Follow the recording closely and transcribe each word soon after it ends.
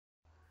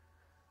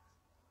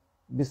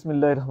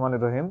বিসমিল্লাহির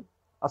রহমানির রহিম।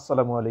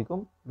 আসসালামু আলাইকুম।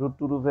 রুট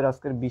টু রুফের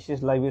আজকের বিশেষ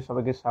লাইভে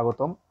সবাইকে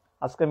স্বাগতম।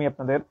 আজকে আমি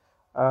আপনাদের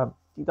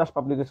তিতাস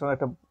পাবলিকেশনের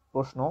একটা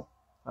প্রশ্ন,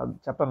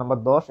 চ্যাপ্টার নাম্বার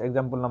 10,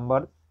 এক্সাম্পল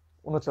নাম্বার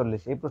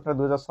 39। এই প্রশ্নটা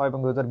 2006 এবং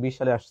 2020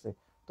 সালে আসছে।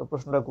 তো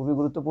প্রশ্নটা খুবই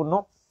গুরুত্বপূর্ণ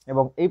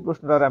এবং এই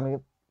প্রশ্নটার আমি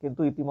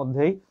কিন্তু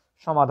ইতিমধ্যেই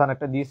সমাধান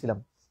একটা দিয়েছিলাম,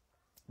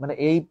 মানে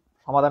এই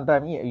সমাধানটা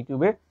আমি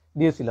ইউটিউবে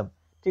দিয়েছিলাম,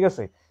 ঠিক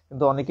আছে।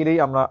 কিন্তু অনেকেরই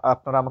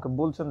আপনারা আমাকে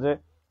বলছেন যে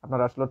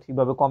আপনারা আসলে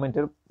ঠিকভাবে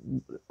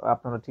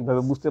আপনারা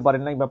ঠিকভাবে বুঝতে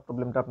পারেন নাই বা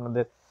প্রবলেমটা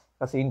আপনাদের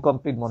কাছে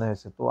ইনকমপ্লিট মনে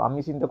হয়েছে। তো আমি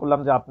চিন্তা করলাম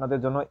যে আপনাদের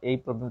জন্য এই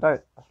প্রবলেমটা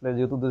আসলে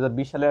যেহেতু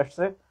 2020 সালে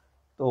আসছে,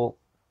 তো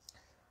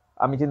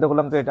আমি চিন্তা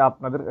করলাম যে এটা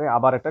আপনাদের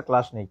আবার একটা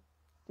ক্লাস নেই,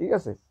 ঠিক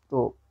আছে। তো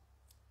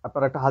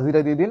আপনারা একটা হাজিরা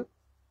দিয়ে দিন,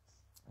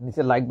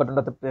 নিচে লাইক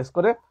বাটনটাতে প্রেস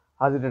করে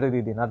হাজিরাটা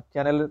দিয়ে দিন। আর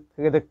চ্যানেল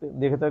থেকে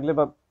দেখে থাকলে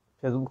বা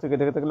ফেসবুক থেকে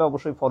দেখে থাকলে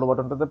অবশ্যই ফলো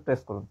বাটনটাতে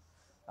প্রেস করুন,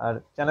 আর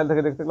চ্যানেল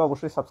থেকে দেখতে থাকলে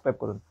অবশ্যই সাবস্ক্রাইব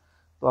করুন।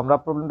 তো আমরা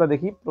প্রবলেমটা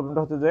দেখি।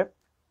 প্রবলেমটা হচ্ছে যে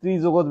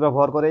ত্রিজোগজ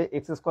ব্যবহার করে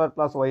x square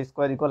plus Y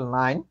square equal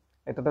 9,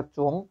 একটা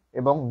চোং,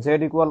 এবং z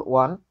ইকুয়াল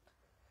 1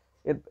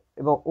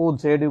 এবং ও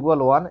z ইকুয়াল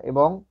 1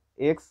 এবং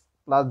x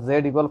প্লাস z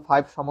ইকুয়াল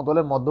 5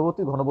 সমতলের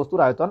মধ্যবর্তী ঘনবস্তুর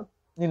আয়তন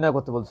নির্ণয়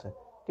করতে বলছে,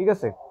 ঠিক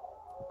আছে।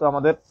 তো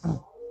আমাদের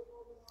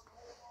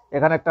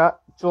এখানে একটা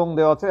চোং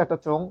দেওয়া আছে, একটা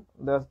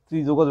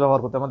ত্রিজোগজ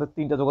ব্যবহার করতে আমাদের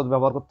 3টা যোগজ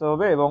ব্যবহার করতে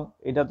হবে, এবং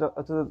এটা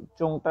হচ্ছে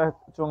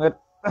চোঙের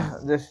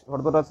যে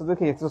শর্তটা আছে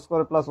দেখি x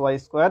square plus Y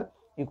square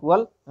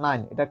equal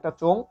 9, এটা একটা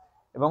চোং,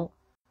 এবং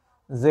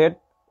z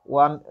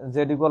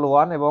ইকুয়াল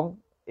 1 এবং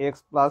x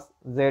প্লাস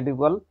z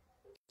ইকুয়াল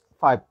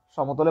 5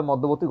 সমতলের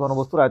মধ্যবর্তী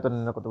ঘনবস্তুর আয়তন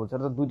নির্ণয় করতে বলছে।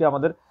 অর্থাৎ দুইটা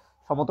আমাদের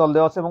সমতল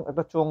দেওয়া আছে এবং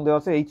একটা চোং দেওয়া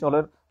আছে, এই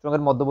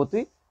চোঙের মধ্যবর্তী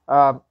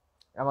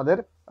আমাদের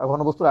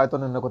ঘনবস্তুর আয়তন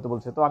নির্ণয় করতে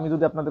বলছে। তো আমি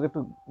যদি আপনাদেরকে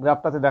একটু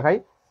গ্রাফটাতে দেখাই,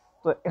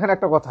 তো এখানে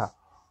একটা কথা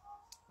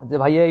যে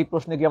ভাইয়া এই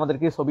প্রশ্নে কি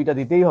আমাদেরকে ছবিটা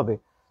দিতেই হবে?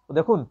 তো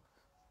দেখুন,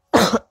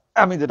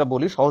 আমি যেটা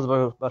বলি সহজ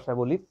ভাষায়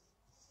বলি,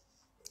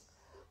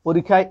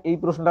 পরীক্ষায় এই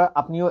প্রশ্নটা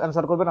আপনিও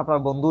অ্যান্সার করবেন, আপনার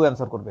বন্ধুও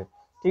অ্যান্সার করবে,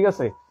 ঠিক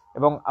আছে।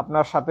 এবং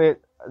আপনার সাথে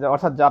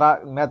অর্থাৎ যারা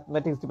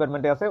ম্যাথমেটিক্স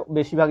ডিপার্টমেন্টে আছে,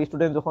 বেশিরভাগ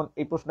স্টুডেন্ট যখন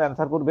এই প্রশ্নটা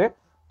অ্যান্সার করবে,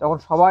 তখন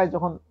সবাই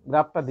যখন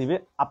গ্রাফটা দিবে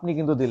আপনি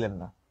কিন্তু দিলেন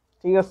না,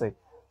 ঠিক আছে।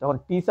 যখন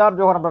টিচার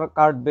যখন আপনার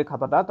কাটবে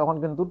খাতাটা, তখন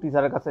কিন্তু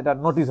টিচারের কাছে এটা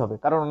নোটিস হবে,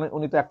 কারণ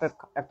উনি তো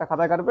একটা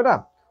খাতায় কাটবে না,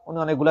 উনি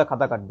অনেকগুলো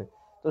খাতা কাটবে।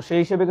 তো সেই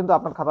হিসেবে কিন্তু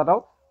আপনার খাতাটাও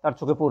তার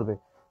চোখে পড়বে।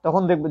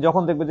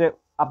 যখন দেখবে যে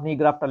আপনি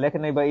গ্রাফটা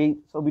লেখেন নাই বা এই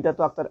ছবিটা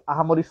তো আপনার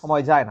আহামরি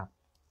সময় যায় না,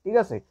 ঠিক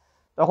আছে,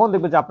 তখন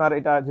দেখবে যে আপনার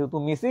এটা যেহেতু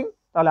মিসিং,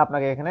 তাহলে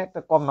আপনাকে এখানে একটা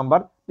কম নাম্বার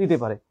দিতে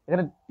পারে।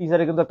 এখানে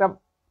টিচারে কিন্তু একটা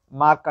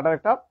মার্ক কাটার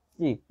একটা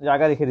কি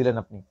জায়গা রেখে দিলেন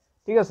আপনি,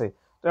 ঠিক আছে।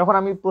 তো এখন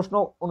আমি প্রশ্ন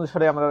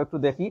অনুসারে আমরা একটু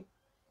দেখি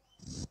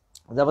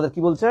যে আমাদের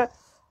কি বলছে।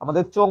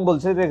 আমাদের চোং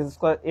বলছে যে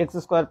x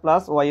square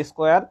plus Y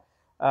square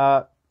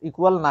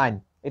equal 9,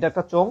 এটা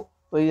একটা চোং।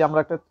 তো এই আমরা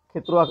একটা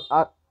ক্ষেত্র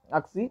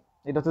আঁকছি,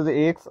 এটা হচ্ছে যে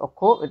এক্স অক্ষ,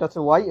 এটা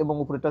হচ্ছে ওয়াই, এবং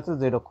উপরেটা হচ্ছে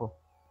জেড অক্ষ,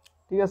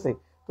 ঠিক আছে।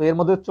 তো এর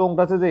মধ্যে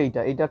চোংটা হচ্ছে যে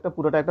এইটা একটা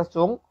পুরোটা একটা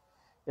চোং,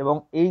 এবং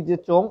এই যে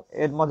চোং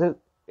এর মাঝে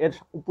এর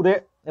উপরে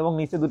এবং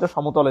নিচে দুটো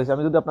সমতল হয়েছে।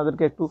 আমি যদি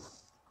আপনাদেরকে একটু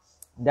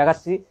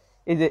দেখাচ্ছি,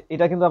 এই যে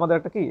এটা কিন্তু আমাদের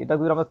একটা কি, এটা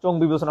যদি আমরা চোং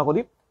বিবেচনা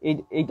করি,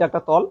 এইটা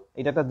একটা তল,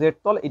 এটা একটা জেড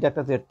তল, এটা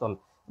একটা জেড তল,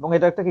 এবং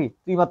এটা একটা কি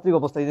ত্রিমাত্রিক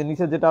অবস্থা। এই যে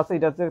নিচে যেটা আছে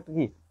এটা হচ্ছে একটা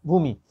কি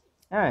ভূমি,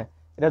 হ্যাঁ।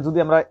 এটা যদি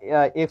আমরা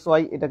এক্স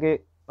ওয়াই এটাকে,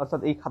 অর্থাৎ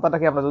এই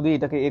খাতাটাকে আমরা যদি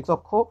এটাকে এক্স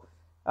অক্ষ,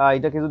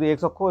 এটাকে যদি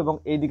এক্স অক্ষ, এবং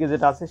এইদিকে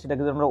যেটা আছে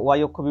সেটাকে যদি আমরা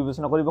ওয়াই অক্ষ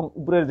বিবেচনা করি, এবং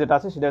উপরের যেটা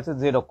আছে সেটা হচ্ছে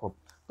জেড অক্ষ।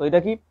 তো এটা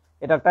কি,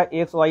 এটা একটা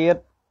এক্স ওয়াই এর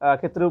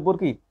ক্ষেত্রের উপর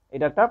কি,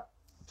 এটা একটা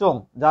চোং,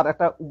 যার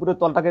একটা উপরের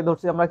তলটাকে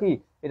ধরছি আমরা কি,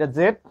 এটা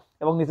জেড,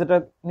 এবং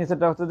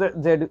নিচেটা হচ্ছে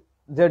যে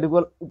জেড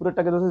ইকুয়াল,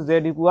 উপরেরটাকে ধরছি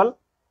জেড ইকুয়াল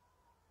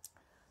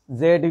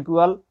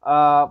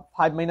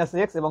 5 মাইনাস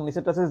এক্স, এবং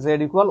নিচেরটা হচ্ছে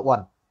জেড ইকুয়াল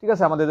 1, ঠিক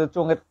আছে। আমাদের যে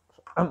চোঙের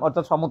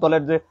অর্থাৎ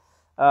সমতলের যে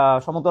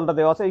সমতলটা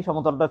দেওয়া আছে, এই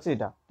সমতলটা হচ্ছে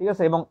এটা, ঠিক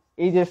আছে। এবং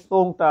এই যে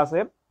চোঙটা আছে,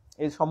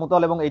 এই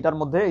সমতল এবং এইটার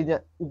মধ্যে এই যে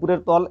উপরের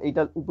তল,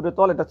 এইটা উপরের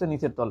তল, এটা হচ্ছে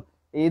নিচের তল,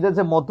 এইদের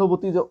যে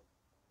মধ্যবর্তী যে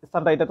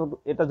স্থানটা,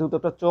 এটা যেহেতু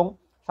একটা চোং,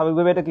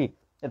 স্বাভাবিকভাবে এটা কি,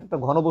 এটা একটা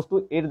ঘনবস্তু,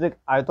 এর যে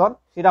আয়তন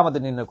সেটা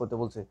আমাদের নির্ণয় করতে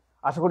বলছে।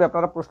 আশা করি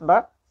আপনারা প্রশ্নটা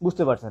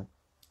বুঝতে পারছেন,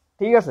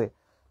 ঠিক আছে।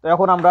 তো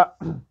এখন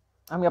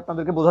আমি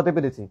আপনাদেরকে বোঝাতে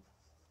পেরেছি।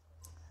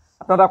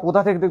 আপনারা কোথা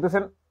থেকে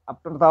দেখতেছেন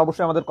আপনারা তা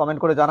অবশ্যই আমাদের কমেন্ট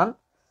করে জানান।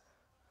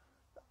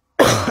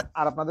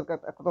 আর আপনাদেরকে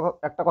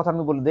একটা কথা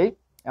আমি বলে দেই,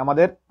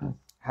 আমাদের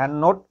হ্যান্ড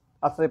নোট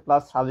আছে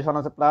প্লাস সাজেশন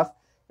আছে প্লাস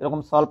এরকম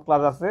সলভ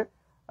ক্লাস আছে,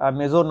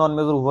 মেজর নন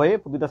মেজর উভয়ে।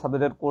 প্রতিটা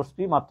সাবজেক্টের কোর্স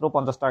ফি মাত্র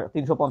 50 টাকা,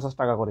 350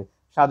 টাকা করে।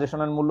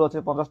 সাজেশনের মূল্য হচ্ছে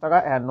 50 টাকা,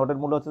 হ্যান্ড নোটের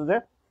মূল্য হচ্ছে যে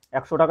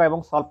 100 টাকা, এবং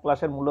সলভ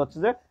ক্লাসের মূল্য হচ্ছে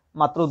যে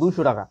মাত্র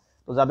 200 টাকা।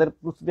 তো যাদের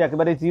প্রস্তুতি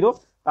একেবারেই জিরো,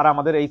 তারা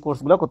আমাদের এই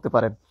কোর্সগুলো করতে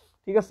পারেন,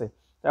 ঠিক আছে।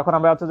 তো এখন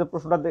আমরা হচ্ছে যে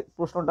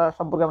প্রশ্নটা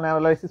সম্পর্কে আমরা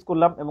অ্যানালাইসিস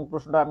করলাম, এবং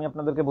প্রশ্নটা আমি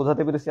আপনাদেরকে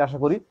বোঝাতে পেরেছি আশা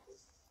করি।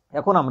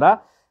 এখন আমরা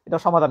এটা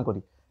সমাধান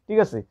করি, ঠিক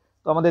আছে।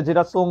 তো আমাদের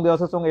যেটা চোং দেওয়া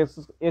আছে, চোং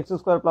x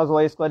square plus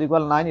Y square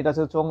equal 9, এটা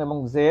হচ্ছে চোং, এবং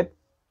জেড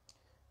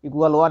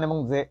ইকুয়াল 1 এবং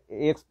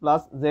এক্স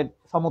প্লাস জেড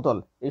সমতল,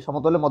 এই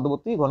সমতলের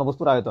মধ্যবর্তী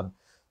ঘনবস্তুর আয়তন।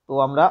 তো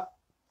আমরা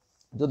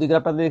যদি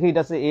গ্রাফটা দেখি,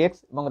 এটা হচ্ছে এক্স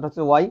এবং এটা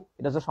হচ্ছে ওয়াই,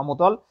 এটা হচ্ছে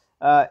সমতল,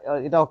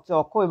 এটা হচ্ছে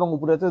অক্ষ, এবং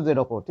উপরে হচ্ছে জেড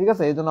অক্ষ, ঠিক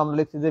আছে। এই জন্য আমরা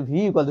লিখছি যে ভি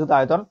ইকুয়াল যেহেতু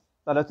আয়তন,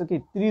 তাহলে হচ্ছে কি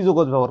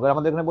ত্রিজোগজ ব্যবহার করে,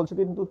 আমাদের এখানে বলছে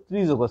কিন্তু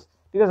ত্রিজোগজ,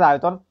 ঠিক আছে।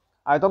 আয়তন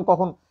আয়তন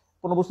কখন,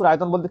 কোনো বস্তুর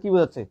আয়তন বলতে কি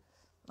বোঝাচ্ছে?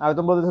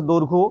 আয়তন বলতে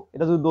দৈর্ঘ্য,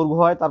 এটা যদি দৈর্ঘ্য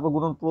হয় তারপর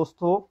গুণন প্রস্থ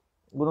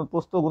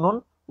গুণন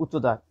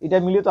উচ্চতা, এটা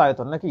মিলিয়ে তো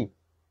আয়তন নাকি?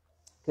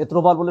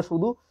 ক্ষেত্রফল বলে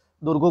শুধু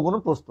দৈর্ঘ্য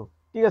গুণন প্রস্থ।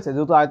 ঠিক আছে,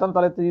 যেহেতু আয়তন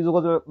তাহলে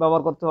ত্রিযুগজ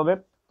ব্যবহার করতে হবে।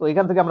 তো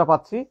এখান থেকে আমরা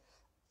পাচ্ছি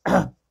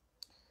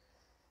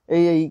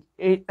এই এই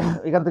এই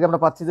এখান থেকে আমরা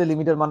পাচ্ছি যে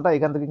লিমিটের মানটা,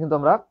 এখান থেকে কিন্তু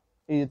আমরা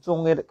এই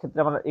চোঙের ক্ষেত্রে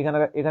আমরা এখানে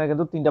এখানে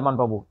কিন্তু 3টা মান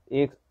পাবো,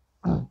 এক্স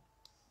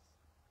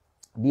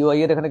ডিওয়াই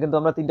এর এখানে কিন্তু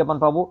আমরা 3টা মান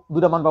পাবো,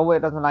 2টা মান পাবো।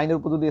 এটা হচ্ছে 9 এর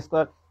উপর যদি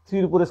স্কোয়ার 3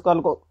 এর উপর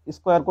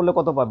স্কোয়ার করলে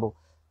কত পাবো?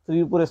 3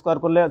 এর উপর স্কোয়ার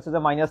করলে হচ্ছে যে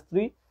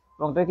 -3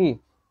 এবং এটা কি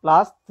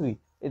 +3।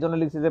 এই জন্য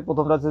লিখছি যে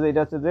প্রথমটা হচ্ছে যে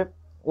এটা হচ্ছে যে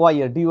ওয়াই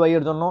এর ডিওয়াই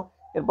এর জন্য।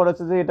 এরপর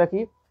হচ্ছে যে এটা কি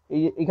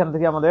এই এখান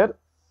থেকে আমাদের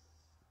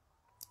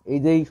এই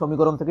যে এই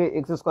সমীকরণ থেকে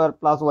x² +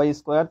 y²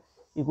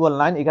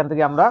 = 9, এখান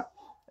থেকে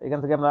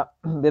আমরা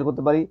বের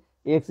করতে পারি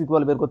x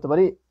ইকুয়াল বের করতে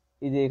পারি।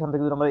 এই যে এখান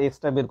থেকে যদি আমরা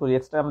এক্সটা বের করি,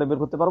 এক্সটা আমরা বের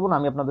করতে পারবো না,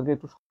 আমি আপনাদেরকে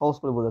একটু সহজ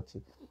করে বোঝাচ্ছি।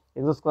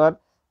 x²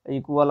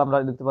 ইকুয়াল আমরা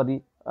লিখতে পারি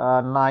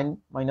 9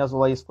 -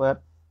 y²।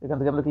 এখান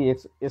থেকে আমরা কি x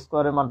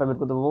স্কোয়ারের মানটা বের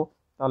করতে পারবো।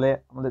 তাহলে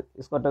আমাদের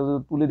স্কোয়ারটা যদি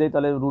তুলে দেই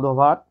তাহলে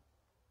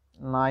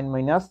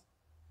 √9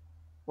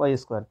 - y²।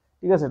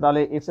 ঠিক আছে, তাহলে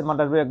x এর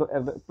মানটা আসবে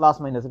প্লাস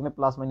মাইনাস, এখানে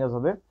প্লাস মাইনাস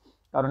হবে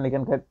কারণ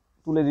এখানকার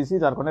তুলে দিছি,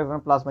 যার কারণে এখানে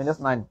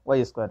 +-9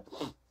 y²।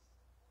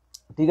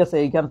 ঠিক আছে,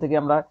 এইখান থেকে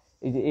আমরা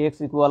এই যে x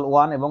 =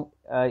 1 এবং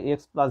x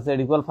 + z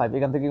 = 5,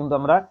 এখান থেকে কিন্তু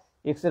আমরা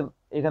x এর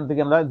এখান থেকে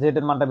আমরা z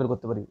এর মানটা বের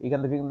করতে পারি। এখান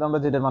থেকে কিন্তু আমরা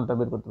z এর মানটা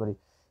বের করতে পারি।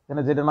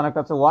 এখানে z এর মান একটা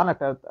হচ্ছে 1,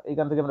 একটা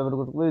এখান থেকে আমরা বের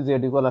করতে পারি z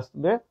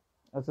আসবে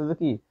হচ্ছে যে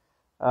কি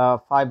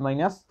 5 -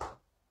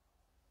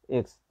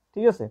 x।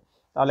 ঠিক আছে,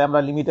 তাহলে আমরা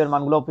লিমিটের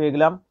মানগুলো পেয়ে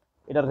গেলাম।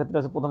 এটার ক্ষেত্রে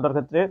হচ্ছে প্রথমটার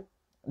ক্ষেত্রে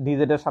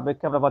dz এর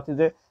সাপেক্ষে আমরা পাচ্ছি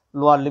যে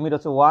লোয়ার লিমিট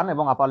হচ্ছে 1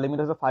 এবং আপার লিমিট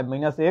হচ্ছে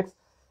 5 - x।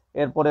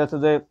 এরপরে হচ্ছে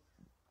যে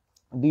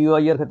dy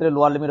এর ক্ষেত্রে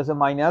লোয়ার লিমিট হচ্ছে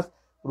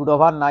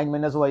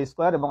 -√9 - y²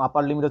 এবং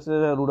আপার লিমিট হচ্ছে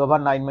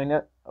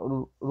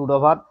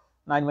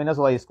 √9 -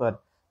 y²।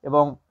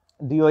 এবং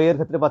dy এর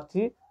ক্ষেত্রে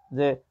পাচ্ছি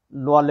যে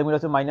লোয়ার লিমিট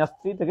হচ্ছে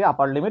 -3 থেকে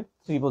আপার লিমিট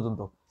 3 পর্যন্ত।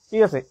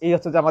 ঠিক আছে, এই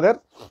হচ্ছে যে আমাদের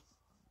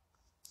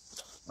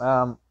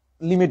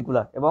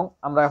লিমিটগুলা, এবং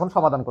আমরা এখন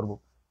সমাধান করব।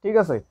 ঠিক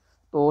আছে,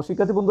 তো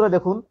শিক্ষার্থী বন্ধুরা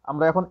দেখুন,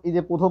 আমরা এখন এই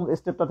যে প্রথম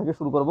স্টেপটা থেকে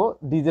শুরু করব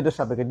dz এর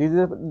সাপেক্ষে।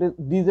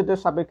 dz এর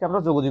সাপেক্ষে আমরা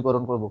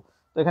যোগজীকরণ করব।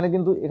 তো এখানে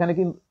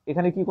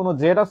কি কোনো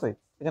z আছে?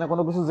 এখানে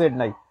কোনো কিছু z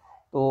নাই।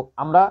 তো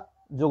আমরা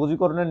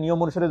যোগজীকরণের নিয়ম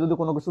অনুসারে যদি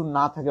কোনো কিছু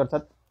না থাকে,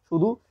 অর্থাৎ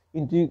শুধু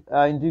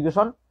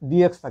ইন্টিগ্রেশন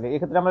dx থাকে,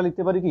 এক্ষেত্রে আমরা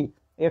লিখতে পারি কি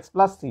x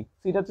 + c।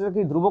 সিটা হচ্ছে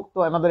কি ধ্রুবক, তো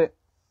আমাদের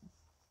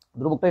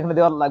ধ্রুবকটা এখানে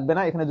দেওয়া লাগবে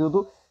না। এখানে যেহেতু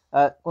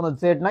কোনো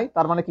জেড নাই,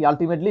 তার মানে কি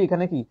আলটিমেটলি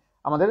এখানে কি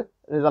আমাদের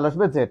রেজাল্ট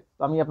আসবে জেড।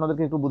 তো আমি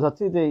আপনাদেরকে একটু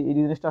বুঝাচ্ছি যে এই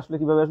জিনিসটা আসলে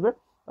কিভাবে আসবে।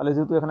 তাহলে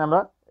যেহেতু এখানে আমরা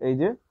এই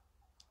যে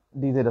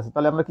ডিজেড আছে,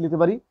 তাহলে আমরা কি লিখতে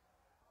পারি,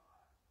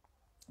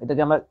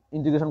 এটাকে আমরা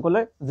ইন্টিগ্রেশন করলে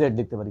জেড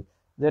লিখতে পারি,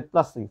 জেড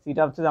 + c।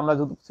 সিটা হচ্ছে আমরা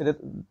যেহেতু সেটা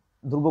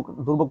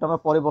ধ্রুবকটা আমরা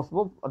পরে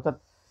বসবো, অর্থাৎ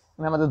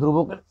আমাদের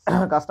ধ্রুবকের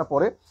কাজটা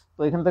পরে।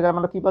 তো এখান থেকে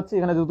আমরা কি পাচ্ছি,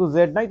 এখানে যেহেতু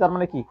জেড নাই, তার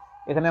মানে কি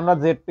এখানে আমরা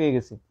জেড পেয়ে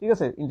গেছি। ঠিক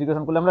আছে,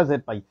 ইন্টিগ্রেশন করলে আমরা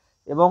জেড পাই।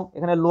 এবং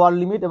এখানে লোয়ার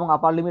লিমিট এবং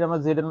আপার লিমিট আমরা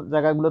জেড এর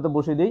জায়গাগুলোতে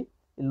বসিয়ে দিই।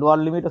 লোয়ার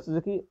লিমিট হচ্ছে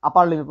যে কি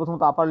আপার লিমিট,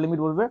 প্রথমত আপার লিমিট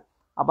বলবে,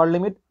 আপার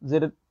লিমিট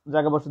জেড এর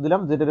জায়গায় বসিয়ে দিলাম,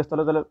 জেড এর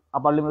স্থলে। তাহলে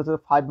আপার লিমিট হচ্ছে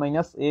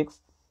 5 - x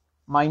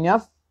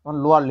মাইনাস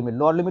লোয়ার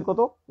লিমিট কত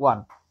 1,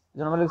 এই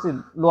জন্য আমরা লিখছি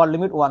লোয়ার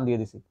লিমিট 1 দিয়ে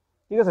দিছি।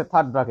 ঠিক আছে,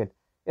 থার্ড ব্র্যাকেট।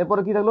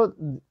 এরপরে কি থাকলো,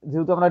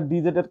 যেহেতু আমরা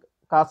ডিজেড এর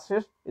কাজ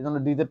শেষ, এই জন্য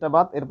ডিজেডটা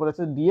বাদ। এরপরে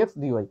হচ্ছে ডিএক্স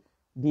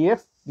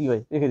ডিওয়াই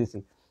রেখে দিছি।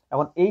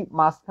 এখন এই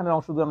মাঝখানের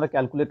অংশ যদি আমরা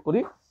ক্যালকুলেট করি,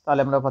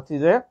 তাহলে আমরা পাচ্ছি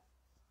যে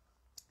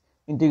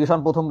ইন্টিগ্রেশন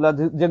প্রথমগুলো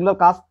যেগুলো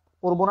কাজ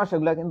করবো না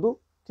সেগুলো কিন্তু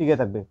ঠিকই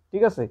থাকবে।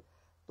 ঠিক আছে,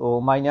 তো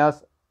 -3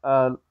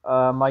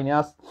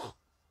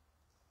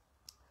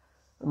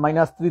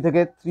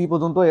 থেকে 3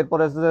 পর্যন্ত।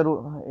 এরপরে হচ্ছে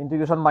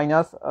ইন্টিগ্রেশন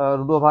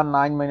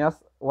 -√9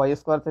 -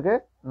 y² থেকে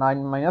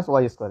 9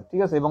 - y²।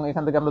 ঠিক আছে, এবং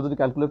এখান থেকে আমরা যদি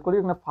ক্যালকুলেট করি,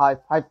 এখানে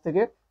 5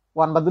 থেকে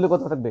 1 বাদ দিলে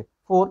কত থাকবে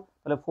 4,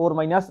 তাহলে 4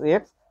 -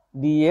 x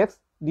dx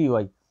dy।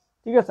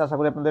 ঠিক আছে, আশা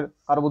করি আপনাদের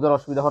কারো বোঝার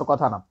অসুবিধা হওয়ার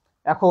কথা না।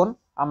 এখন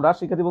আমরা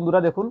শিক্ষার্থী বন্ধুরা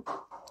দেখুন,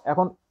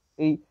 এখন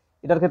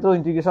এটার ক্ষেত্রেও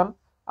ইন্টিগ্রেশন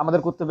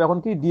আমাদের করতে হবে। এখন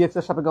কি dx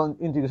এর সাপেক্ষে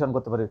ইন্টিগ্রেশন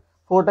করতে পারে।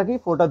 4টা কি,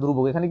 4টা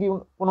ধ্রুবক, এখানে কি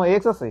কোনো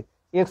x আছে?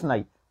 x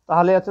নাই,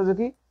 তাহলে আছে যে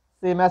কি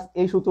সেম অ্যাজ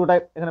এই সূত্রটা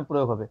এখানে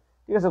প্রয়োগ হবে।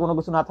 ঠিক আছে, কোনো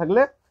কিছু না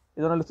থাকলে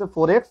এই জন্য লিখছে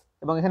 4x,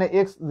 এবং এখানে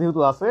x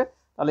যেহেতু আছে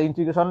তাহলে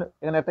ইন্টিগ্রেশন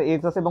এখানে একটা x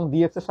আছে এবং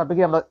dx এর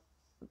সাপেক্ষে আমরা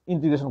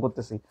ইন্টিগ্রেশন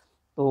করতেছি।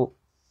 তো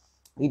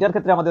এটার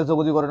ক্ষেত্রে আমাদের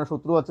যোগজীকরণের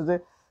সূত্র হচ্ছে যে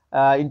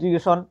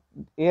ইন্টিগ্রেশন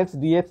x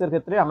dx এর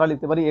ক্ষেত্রে আমরা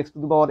লিখতে পারি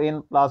x⁴n +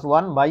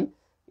 1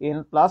 / n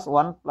 +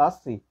 1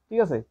 + c। ঠিক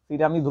আছে,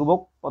 সেটা আমি ধ্রুবক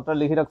পত্রে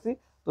লিখে রাখছি।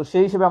 তো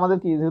সেই হিসেবে আমাদের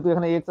কি, যেহেতু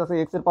এখানে x আছে,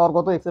 x এর পাওয়ার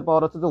কত, x এর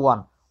পাওয়ার হচ্ছে যে 1,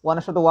 1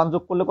 এর সাথে 1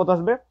 যোগ করলে কত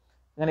আসবে,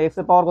 এখানে x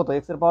এর পাওয়ার কত,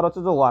 x এর পাওয়ার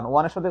হচ্ছে যে 1,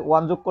 1 এর সাথে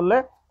 1 যোগ করলে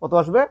কত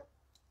আসবে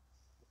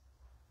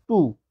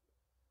 2,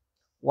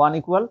 1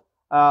 ইকুয়াল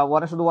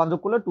 1 এর সাথে 1 যোগ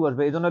করলে 2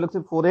 আসবে। এই জন্য লিখছি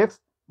 4x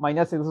 - x²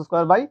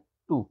 /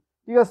 2।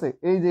 ঠিক আছে,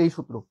 এই যে এই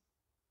সূত্র,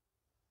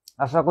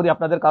 আশা করি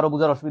আপনাদের কারো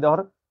বোঝার অসুবিধা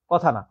হওয়ার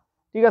কথা না।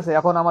 ঠিক আছে,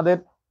 এখন আমাদের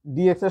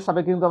dx এর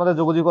সাপেক্ষে কিন্তু আমাদের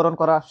যোগজীকরণ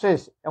করা শেষ।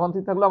 এখন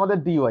ঠিক থাকলো আমাদের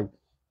dy।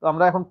 তো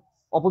আমরা এখন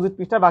অপোজিট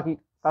পৃষ্ঠায় বাকি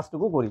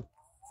কাজটুকু করি।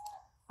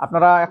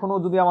 আপনারা এখনো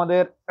যদি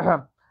আমাদের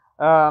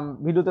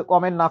ভিডিওতে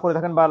কমেন্ট না করে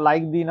থাকেন বা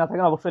লাইক দিয়ে না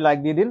থাকেন, অবশ্যই লাইক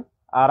দিয়ে দিন।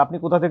 আর আপনি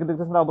কোথা থেকে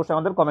দেখতেছেন অবশ্যই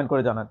আমাদের কমেন্ট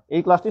করে জানান।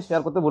 এই ক্লাসটি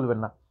শেয়ার করতে ভুলবেন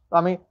না। তো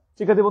আমি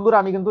শিক্ষার্থী বন্ধুরা,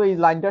 আমি কিন্তু এই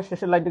লাইনটা,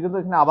 শেষের লাইনটা কিন্তু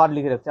এখানে আবার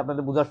লিখে রাখছি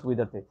আপনাদের বোঝার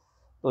সুবিধার্থে।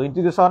 তো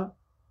ইন্টিগ্রেশন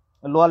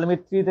লোয়ার লিমিট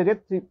 3 থেকে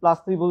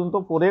 3 পর্যন্ত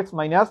 4x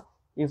minus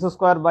x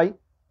square by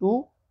 2,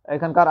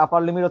 এখানকার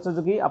আপার লিমিট হচ্ছে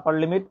যে কি, আপার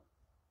লিমিট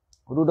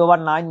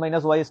 √9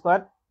 মাইনাস ওয়াই স্কোয়ার,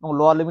 এবং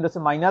লোয়ার লিমিট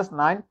হচ্ছে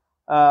 -9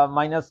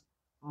 মাইনাস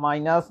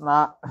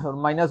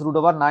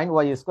 √9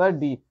 ওয়াই স্কোয়ার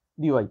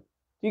ডিওয়াই।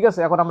 ঠিক আছে,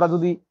 এখন আমরা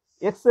যদি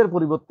এক্স এর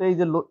পরিবর্তে, এই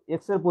যে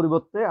এক্স এর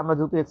পরিবর্তে আমরা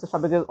যেহেতু এক্স এর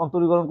সাপেক্ষে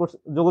অন্তরীকরণ করছি,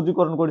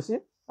 যোগজীকরণ করেছি,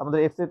 আমাদের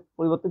এক্স এর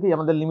পরিবর্তে কি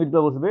আমাদের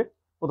লিমিটগুলো বসবে।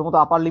 প্রথমত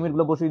আপার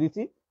লিমিটগুলো বসিয়ে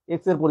দিচ্ছি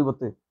এক্স এর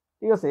পরিবর্তে।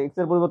 ঠিক আছে, এক্স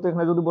এর পরিবর্তে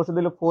এখানে যদি বসে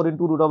দিলে 4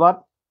 ইন্টু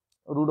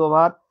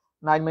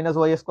 √9 মাইনাস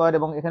ওয়াই স্কোয়ার,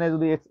 এবং এখানে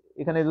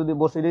যদি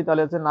বসিয়ে দিই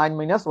তাহলে হচ্ছে 9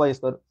 মাইনাস ওয়াই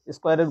স্কোয়ার।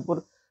 স্কোয়ারের উপর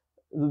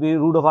যদি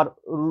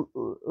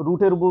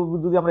রুটের উপর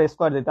যদি আমরা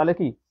স্কোয়ার দিই তাহলে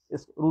কি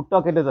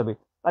রুটটাও কেটে যাবে,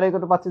 তাহলে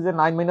এখানে পাচ্ছি যে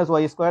 9 মাইনাস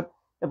ওয়াই স্কোয়ার।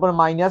 এরপর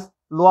মাইনাস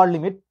লোয়ার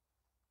লিমিট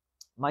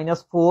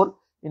 -4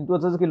 ইন্টু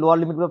হচ্ছে কি লোয়ার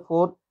লিমিট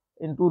 4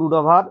 ইন্টু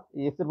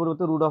এক্স এর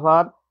পরিবর্তে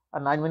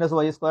আর 9 মাইনাস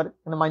ওয়াই স্কোয়ার,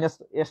 এখানে মাইনাস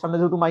এর সামনে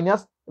যেহেতু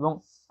মাইনাস, এবং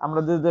আমরা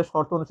যে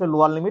শর্ত অনুসারে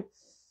লোয়ার লিমিট,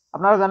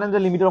 আপনারা জানেন যে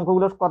লিমিটের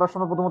অঙ্কগুলো করার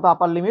সময় প্রথমত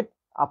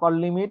আপার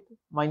লিমিট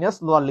মাইনাস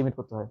লোয়ার লিমিট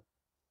করতে হয়,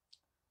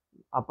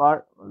 আপার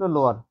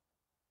লোয়ার।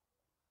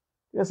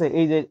 ঠিক আছে,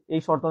 এই যে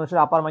এই শর্ত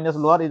অনুসারে আপার মাইনাস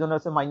লোয়ার, এই জন্য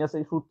হচ্ছে মাইনাস,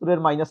 এই সূত্রের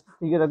মাইনাস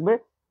ঠিক রাখবে,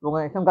 এবং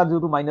এখানকার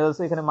যেহেতু মাইনাস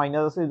আছে, এখানে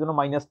মাইনাস আছে, এই জন্য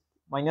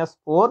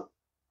 -4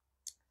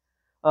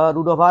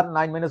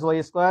 √9 মাইনাস ওয়াই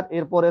স্কোয়ার।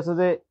 এরপরে আছে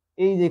যে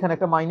এই যে এখানে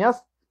একটা মাইনাস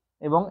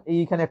এবং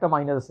এইখানে একটা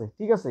মাইনাস আছে।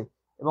 ঠিক আছে,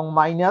 এবং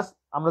মাইনাস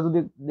আমরা যদি,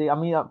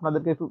 আমি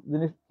আপনাদেরকে একটু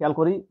জিনিস খেয়াল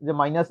করি যে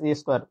মাইনাস এ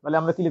স্কোয়ার, তাহলে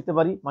আমরা কি লিখতে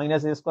পারি,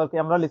 মাইনাস এ স্কোয়ারকে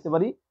আমরা লিখতে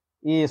পারি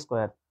এ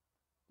স্কোয়ার।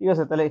 ঠিক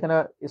আছে, তাহলে এখানে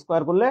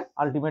স্কোয়ার করলে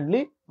আলটিমেটলি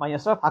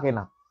মাইনাসটা থাকে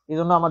না, এই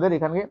জন্য আমাদের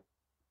এখানে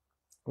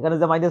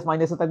যে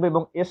মাইনাসে থাকবে,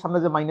 এবং এর সামনে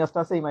যে মাইনাসটা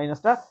আছে এই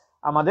মাইনাসটা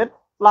আমাদের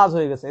প্লাস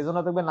হয়ে গেছে, এই জন্য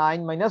থাকবে 9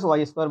 minus Y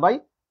square by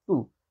 2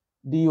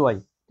 dy.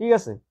 ঠিক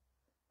আছে,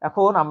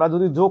 এখন আমরা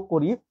যদি যোগ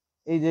করি,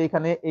 এই যে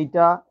এখানে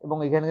এইটা এবং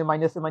এখানে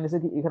মাইনাসে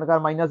কি, এখানকার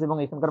মাইনাস এবং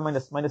এখানকার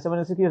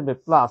মাইনাসে কি আসবে,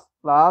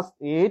 প্লাস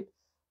 8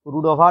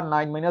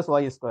 √9 মাইনাস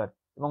ওয়াই স্কোয়ার,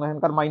 এবং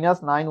এখানকার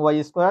 -9 ওয়াই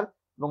স্কোয়ার,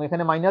 এবং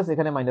এখানে মাইনাস,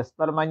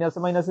 তাহলে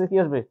মাইনাসে কি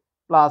আসবে,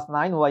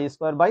 +9 ওয়াই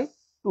স্কোয়ার বাই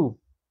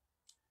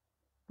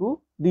 2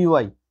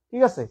 ডিওয়াই।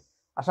 ঠিক আছে,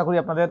 আশা করি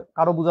আপনাদের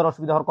কারো বুঝার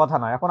অসুবিধা হওয়ার কথা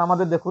না। এখন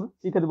আমাদের দেখুন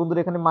শিক্ষার্থী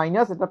বন্ধুরা, এখানে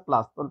মাইনাস, এটা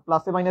প্লাস, তো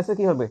প্লাসে মাইনাসে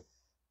কি হবে,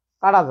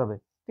 কাটা যাবে।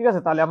 ঠিক আছে,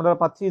 তাহলে আমরা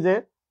পাচ্ছি যে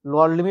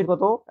লোয়ার লিমিট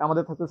কত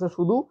আমাদের থাকতেছে,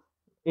 শুধু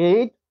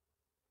 8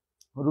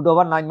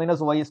 √9 মাইনাস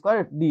ওয়াই স্কোয়ার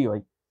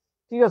ডিওয়াই।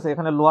 ঠিক আছে,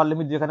 এখানে লোয়ার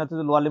লিমিট যেখানে হচ্ছে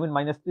লোয়ার লিমিট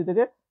 -3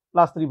 থেকে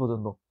 +3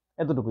 পর্যন্ত,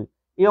 এতটুকুই।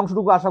 এই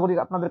অংশটুকু আশা করি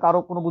আপনাদের কারো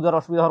কোনো বুঝার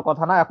অসুবিধা হওয়ার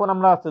কথা না। এখন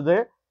আমরা হচ্ছে যে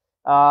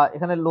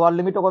এখানে লোয়ার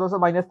লিমিটও কত আছে,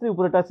 -3,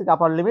 উপরেটা হচ্ছে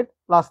আপার লিমিট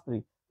 +3,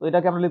 তো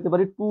এটাকে আমরা লিখতে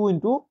পারি 2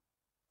 ইন্টু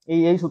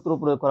এই সূত্র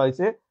প্রয়োগ করা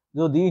হয়েছে,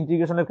 যদি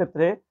ইন্টিগ্রেশনের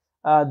ক্ষেত্রে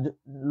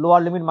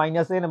লোয়ার লিমিট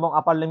 -n এবং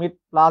আপার লিমিট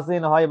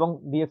 +n হয়, এবং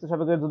ডিএক্স এর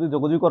সাপেক্ষে যদি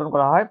যোগজীকরণ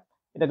করা হয়,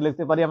 এটাকে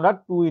লিখতে পারি আমরা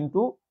 2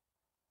 ইন্টু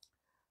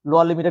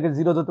লোয়ার লিমিটটাকে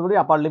 0 ধরতে পারি,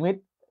 আপার লিমিট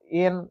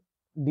n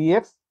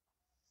dx।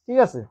 ঠিক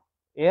আছে,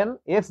 n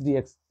x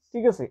dx।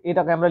 ঠিক আছে,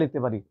 এটাকে আমরা লিখতে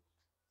পারি,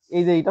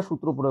 এই যে এটা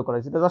সূত্র প্রয়োগ করা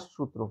হয়েছে, এটা জাস্ট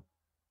সূত্র,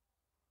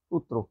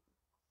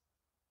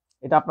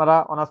 এটা আপনারা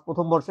অনার্স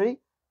প্রথম বর্ষেই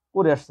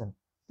করে আসছেন।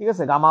 ঠিক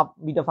আছে, গামা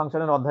বিটা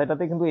ফাংশনের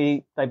অধ্যায়টাতে কিন্তু এই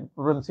টাইপ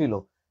প্রবলেম ছিল।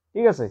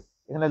 ঠিক আছে,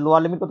 এখানে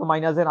লোয়ার লিমিট কত,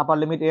 -n, আপার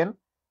লিমিট n,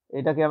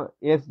 এটাকে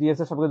x dx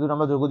এর সাপেক্ষে যদি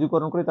আমরা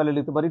যোগজীকরণ করি তাহলে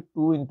লিখতে পারি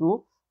 2 ইন্টু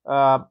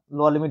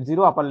লোয়ার লিমিট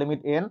 0, আপার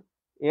লিমিট n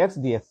x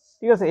dx।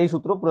 ঠিক আছে, এই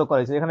সূত্র প্রয়োগ করা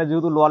হয়েছে। এখানে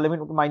যেহেতু লোয়ার লিমিট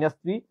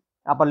 -3,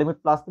 আপার লিমিট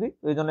 +3,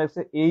 তো এই জন্য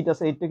 8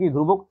 আছে, 8টা কি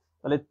ধ্রুবক,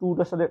 তাহলে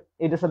 2টার সাথে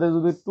 8এর সাথে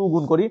যদি 2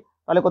 গুণ করি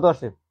তাহলে কত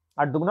আসে,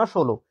 8 × 2 =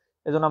 16,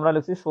 এই জন্য আমরা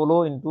লিখছি 16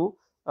 ইন্টু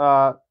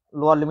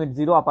লোয়ার লিমিট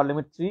 0, আপার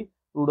limit 3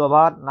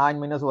 √9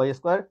 minus Y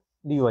square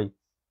dy.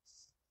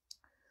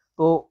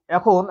 তো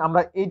এখন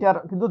আমরা এইটার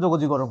কিন্তু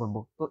যোগজীকরণ করব,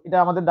 তো এটা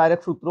আমাদের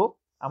ডাইরেক্ট সূত্র।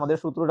 আমাদের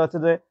সূত্রটা হচ্ছে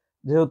যে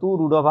যেহেতু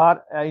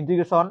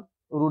integration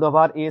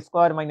 √a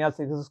square minus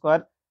x square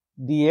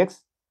dx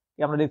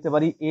কে আমরা লিখতে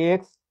পারি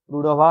x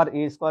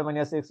 √a square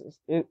minus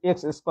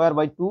x square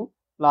by 2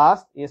 plus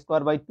a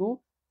square by 2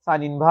 sign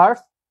inverse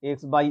x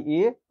by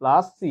a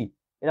plus c,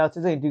 এটা হচ্ছে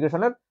যে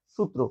ইন্টিগ্রেশনের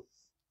সূত্র।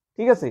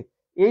 ঠিক আছে,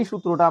 এই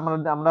সূত্রটা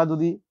আমরা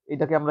যদি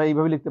এটাকে আমরা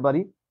এইভাবে লিখতে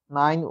পারি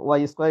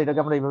 9y স্কোয়ার, এটাকে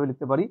আমরা এইভাবে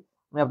লিখতে পারি,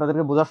 আমি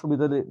আপনাদেরকে বোঝার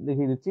সুবিধা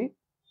দেখিয়ে দিচ্ছি,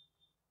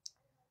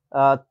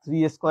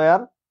 3 স্কোয়ার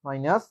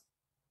মাইনাস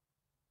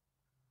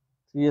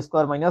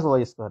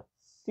ওয়াই স্কোয়ার।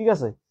 ঠিক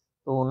আছে,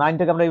 তো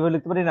 9টাকে আমরা এইভাবে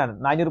লিখতে পারি, না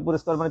 9 এর উপর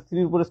স্কোয়ার মানে 3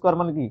 এর উপর স্কোয়ার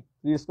মানে কি,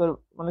 3 স্কোয়ার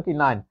মানে কি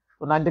 9,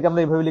 তো 9টাকে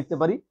আমরা এইভাবে লিখতে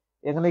পারি।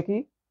 এখানে কি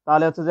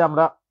তাহলে হচ্ছে যে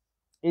আমরা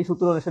এই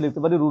সূত্র অনুসারে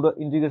লিখতে পারি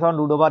integration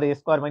 √a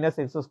square minus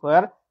x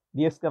square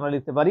dx কে আমরা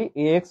লিখতে পারি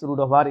x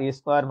 √a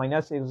square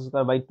minus x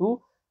square by 2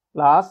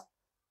 plus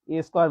a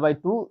square by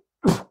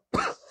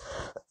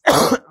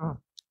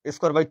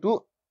 2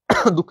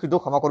 দুঃখিত,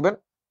 ক্ষমা করবেন।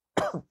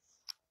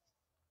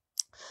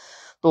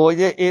 তো ওই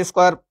যে a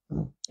square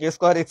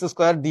x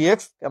square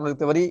dx আমরা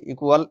লিখতে পারি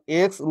equal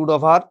x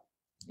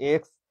 √a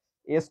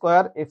A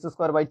square x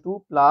square by 2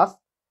 plus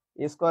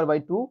A square by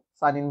 2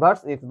 sign inverse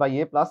x by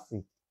A plus C.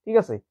 ঠিক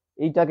আছে,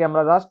 এইটাকে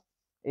আমরা জাস্ট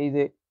এই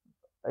যে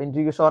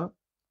integration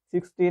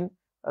 16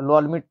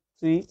 lower limit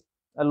 3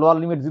 lower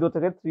limit 0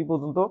 থেকে 3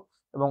 পর্যন্ত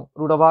এবং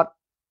root over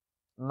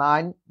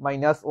 9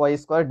 minus Y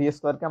square D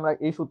স্কোয়ারকে আমরা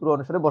এই সূত্র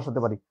অনুসারে বসাতে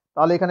পারি।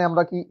 তাহলে এখানে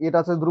আমরা কি, এটা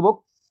আছে ধ্রুবক,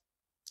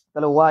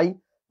 তাহলে Y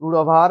root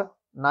over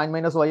 9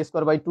 minus Y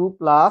square by 2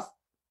 plus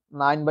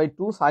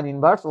 9/2 sign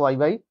inverse Y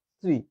by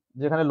 3,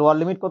 যেখানে লোয়ার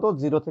লিমিট কত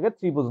 0 থেকে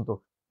 3 পর্যন্ত।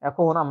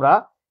 এখন আমরা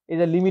এই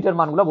যে লিমিটের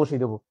মানগুলো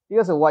বসিয়ে দেবো। ঠিক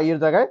আছে, ওয়াই এর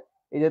জায়গায়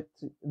এই যে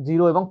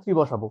 0 এবং 3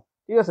 বসাবো।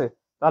 ঠিক আছে,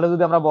 তাহলে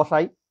যদি আমরা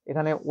বসাই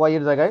এখানে ওয়াই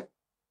এর জায়গায়,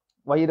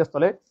 ওয়াই এর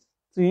স্থলে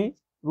 3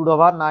 root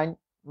over 9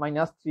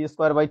 minus 3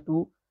 square by 2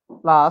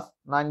 plus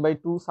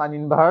 9/2 sign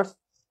inverse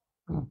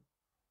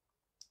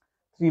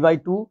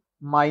 3/2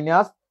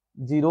 minus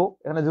 0,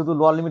 এখানে যেহেতু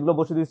লোয়ার লিমিট গুলো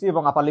বসিয়ে দিয়েছি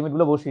এবং আপার লিমিট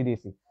গুলো বসিয়ে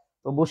দিয়েছি,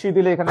 তো বসিয়ে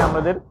দিলে এখানে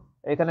আমাদের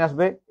এখানে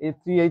আসবে এই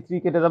 3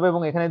 কেটে যাবে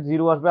এবং এখানে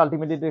 0 আসবে,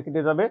 আলটিমেটলি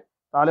কেটে যাবে।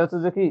 তাহলে হচ্ছে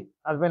যে কি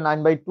আসবে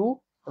 9/2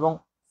 এবং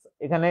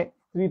এখানে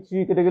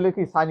 3 কেটে গেলে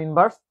কি সাইন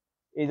ইনভার্স,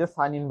 এই যে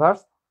সাইন ইনভার্স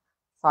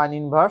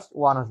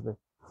 1 আসবে।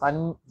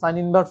 সাইন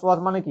ইনভার্স 1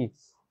 মানে কি,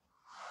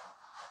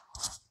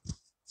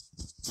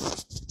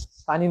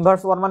 সাইন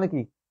ইনভার্স 1 মানে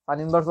কি, সাইন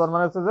ইনভার্স 1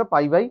 মানে হচ্ছে যে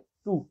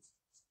π/2,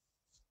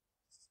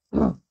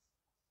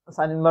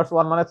 সাইন ইনভার্স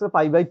 1 মানে হচ্ছে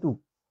π/2।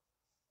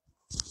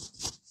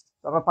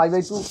 তো আমরা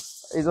π/2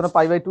 এই জন্য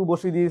π/2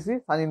 বসিয়ে দিয়েছি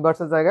সাইন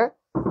ইনভার্সের জায়গায়।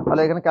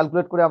 তাহলে এখানে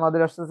ক্যালকুলেট করে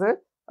আমাদের আসতেছে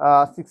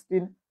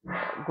 16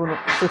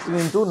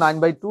 ইন্টু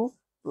 9/2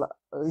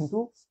 ইন্টু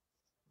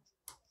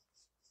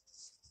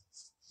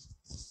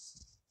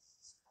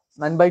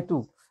 9/2।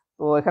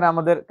 তো এখানে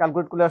আমাদের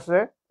ক্যালকুলেট করে আসছে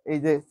এই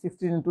যে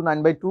 16 ইন্টু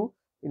 9/2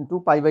 ইন্টু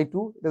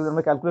π/2, এটা যদি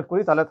আমরা ক্যালকুলেট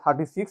করি তাহলে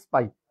 36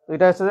 পাই। তো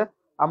এটা হচ্ছে যে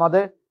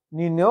আমাদের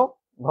নির্ণেয়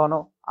ঘন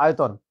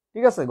আয়তন।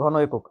 ঠিক আছে, ঘন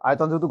একক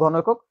আয়তন, যেহেতু ঘন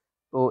একক,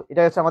 তো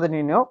এটা হচ্ছে আমাদের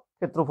নির্ণেয়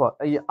ক্ষেত্রফল,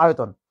 এই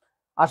আয়তন।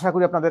 আশা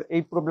করি আপনাদের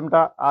এই প্রবলেমটা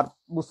আর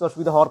বুঝতে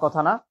অসুবিধা হওয়ার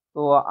কথা না।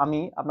 তো আমি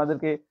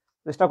আপনাদেরকে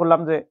চেষ্টা করলাম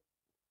যে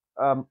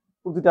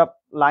প্রতিটা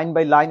line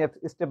by line,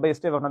 step by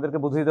step আপনাদেরকে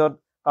বুঝিয়ে দেওয়ার।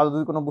 কারো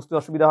যদি কোনো বুঝতে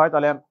অসুবিধা হয়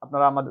তাহলে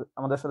আপনারা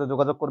আমাদের সাথে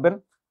যোগাযোগ করবেন।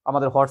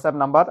 আমাদের হোয়াটসঅ্যাপ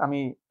নাম্বার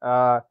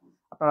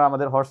আপনারা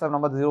আমাদের হোয়াটসঅ্যাপ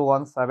নাম্বার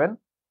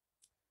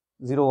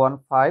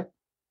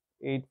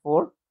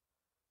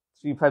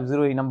 01701584350,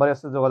 এই নাম্বারে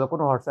আসলে যোগাযোগ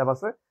করুন, হোয়াটসঅ্যাপ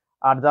আছে।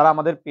 আর যারা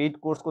আমাদের পেইড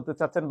কোর্স করতে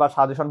চাচ্ছেন বা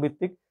সাজেশন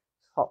ভিত্তিক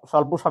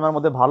স্বল্প সময়ের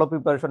মধ্যে ভালো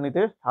প্রিপারেশন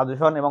নিতে,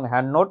 সাজেশন এবং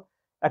হ্যান্ড নোট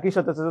একই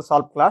সাথে হচ্ছে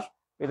সলভ ক্লাস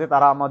পেতে,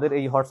 তারা আমাদের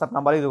এই হোয়াটসঅ্যাপ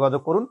নাম্বারেই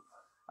যোগাযোগ করুন।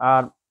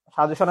 আর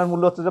সাজেশনের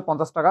মূল্য হচ্ছে যে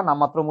 50 টাকা,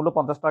 নামমাত্র মূল্য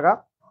 50 টাকা।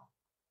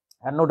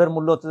 হ্যান্ড নোটের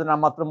মূল্য হচ্ছে যে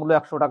নামমাত্র মূল্য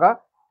 100 টাকা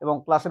এবং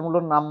ক্লাসের মূল্য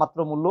নামমাত্র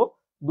মূল্য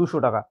 200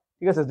 টাকা।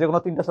 ঠিক আছে, যে কোনো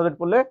 3টা সাবজেক্ট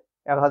পড়লে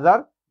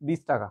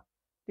 1020 টাকা।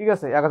 ঠিক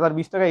আছে,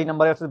 1020 টাকা। এই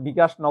নাম্বারে আছে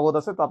বিকাশ, নগদ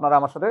আছে, তো আপনারা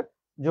আমার সাথে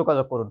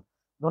যোগাযোগ করুন।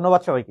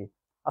 ধন্যবাদ সবাইকে,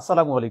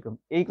 আসসালামু আলাইকুম।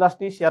 এই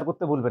ক্লাসটি শেয়ার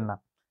করতে ভুলবেন না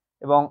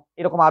এবং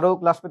এরকম আরো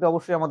ক্লাস পেতে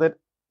অবশ্যই আমাদের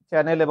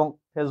চ্যানেল এবং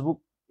ফেসবুক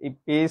এই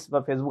পেজ বা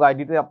ফেসবুক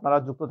আইডিতে আপনারা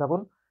যুক্ত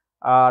থাকুন।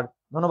 আর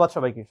ধন্যবাদ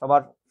সবাইকে,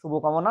 সবার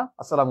শুভকামনা,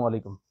 আসসালামু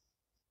আলাইকুম।